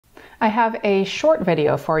I have a short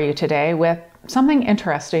video for you today with something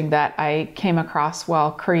interesting that I came across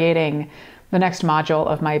while creating the next module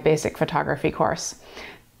of my basic photography course.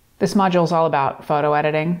 This module is all about photo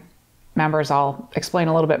editing. Members, I'll explain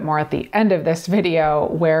a little bit more at the end of this video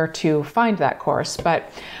where to find that course,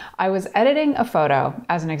 but I was editing a photo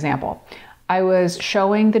as an example. I was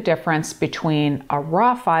showing the difference between a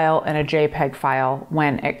RAW file and a JPEG file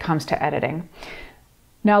when it comes to editing.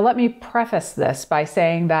 Now, let me preface this by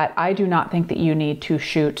saying that I do not think that you need to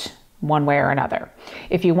shoot one way or another.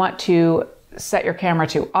 If you want to set your camera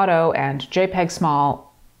to auto and JPEG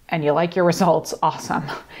small and you like your results, awesome.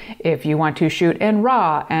 If you want to shoot in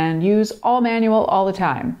RAW and use all manual all the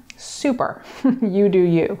time, super, you do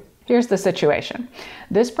you. Here's the situation.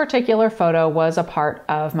 This particular photo was a part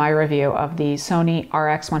of my review of the Sony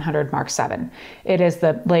RX100 Mark VII. It is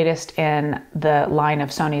the latest in the line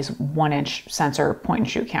of Sony's 1-inch sensor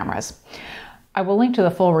point-and-shoot cameras. I will link to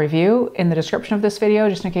the full review in the description of this video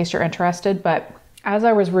just in case you're interested, but as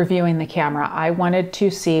I was reviewing the camera, I wanted to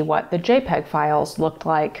see what the JPEG files looked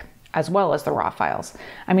like as well as the RAW files.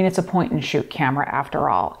 I mean, it's a point-and-shoot camera after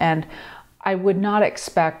all, and I would not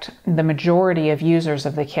expect the majority of users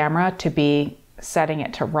of the camera to be setting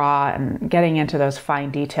it to RAW and getting into those fine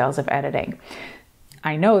details of editing.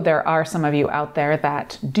 I know there are some of you out there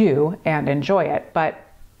that do and enjoy it, but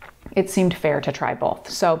it seemed fair to try both.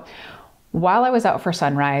 So while I was out for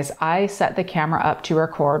sunrise, I set the camera up to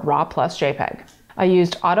record RAW plus JPEG. I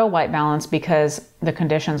used auto white balance because the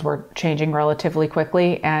conditions were changing relatively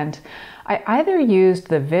quickly, and I either used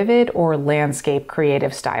the vivid or landscape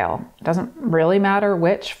creative style. It doesn't really matter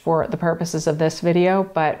which for the purposes of this video,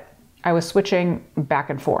 but I was switching back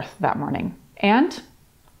and forth that morning. And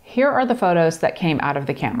here are the photos that came out of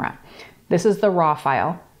the camera. This is the RAW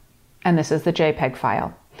file, and this is the JPEG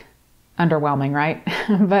file. Underwhelming, right?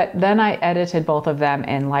 But then I edited both of them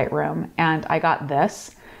in Lightroom, and I got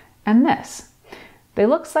this and this. They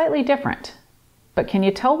look slightly different, but can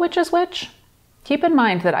you tell which is which? Keep in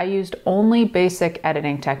mind that I used only basic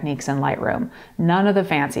editing techniques in Lightroom, none of the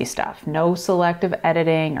fancy stuff, no selective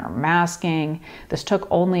editing or masking. This took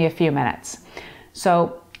only a few minutes.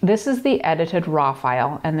 So this is the edited RAW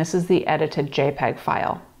file, and this is the edited JPEG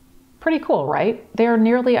file. Pretty cool, right? They are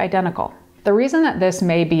nearly identical. The reason that this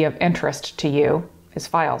may be of interest to you is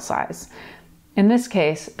file size. In this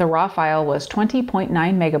case, the RAW file was 20.9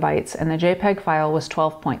 megabytes and the JPEG file was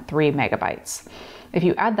 12.3 megabytes. If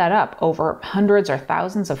you add that up over hundreds or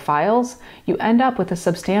thousands of files, you end up with a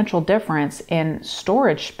substantial difference in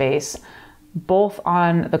storage space, both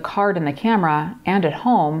on the card in the camera and at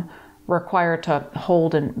home, required to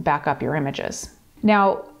hold and back up your images.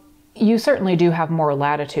 Now, you certainly do have more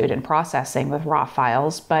latitude in processing with RAW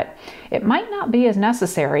files, but it might not be as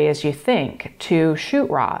necessary as you think to shoot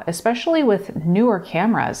RAW, especially with newer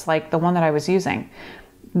cameras like the one that I was using.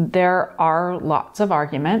 There are lots of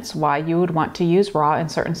arguments why you would want to use RAW in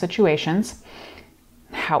certain situations,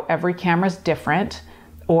 how every camera is different,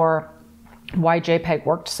 or why JPEG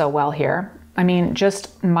worked so well here. I mean,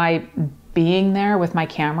 just my being there with my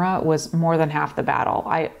camera was more than half the battle.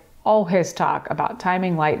 I always talk about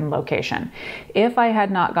timing, light, and location. If I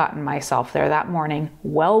had not gotten myself there that morning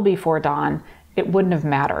well before dawn, it wouldn't have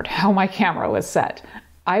mattered how my camera was set.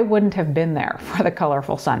 I wouldn't have been there for the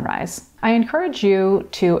colorful sunrise. I encourage you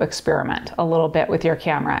to experiment a little bit with your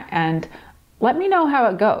camera and let me know how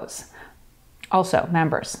it goes. Also,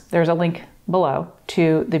 members, there's a link below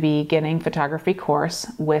to the beginning photography course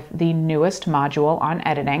with the newest module on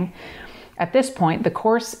editing. At this point, the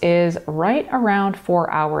course is right around 4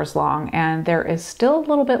 hours long, and there is still a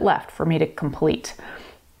little bit left for me to complete.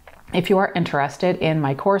 If you are interested in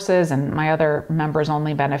my courses and my other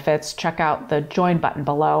members-only benefits, check out the join button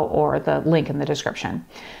below or the link in the description.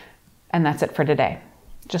 And that's it for today.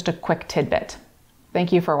 Just a quick tidbit.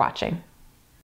 Thank you for watching.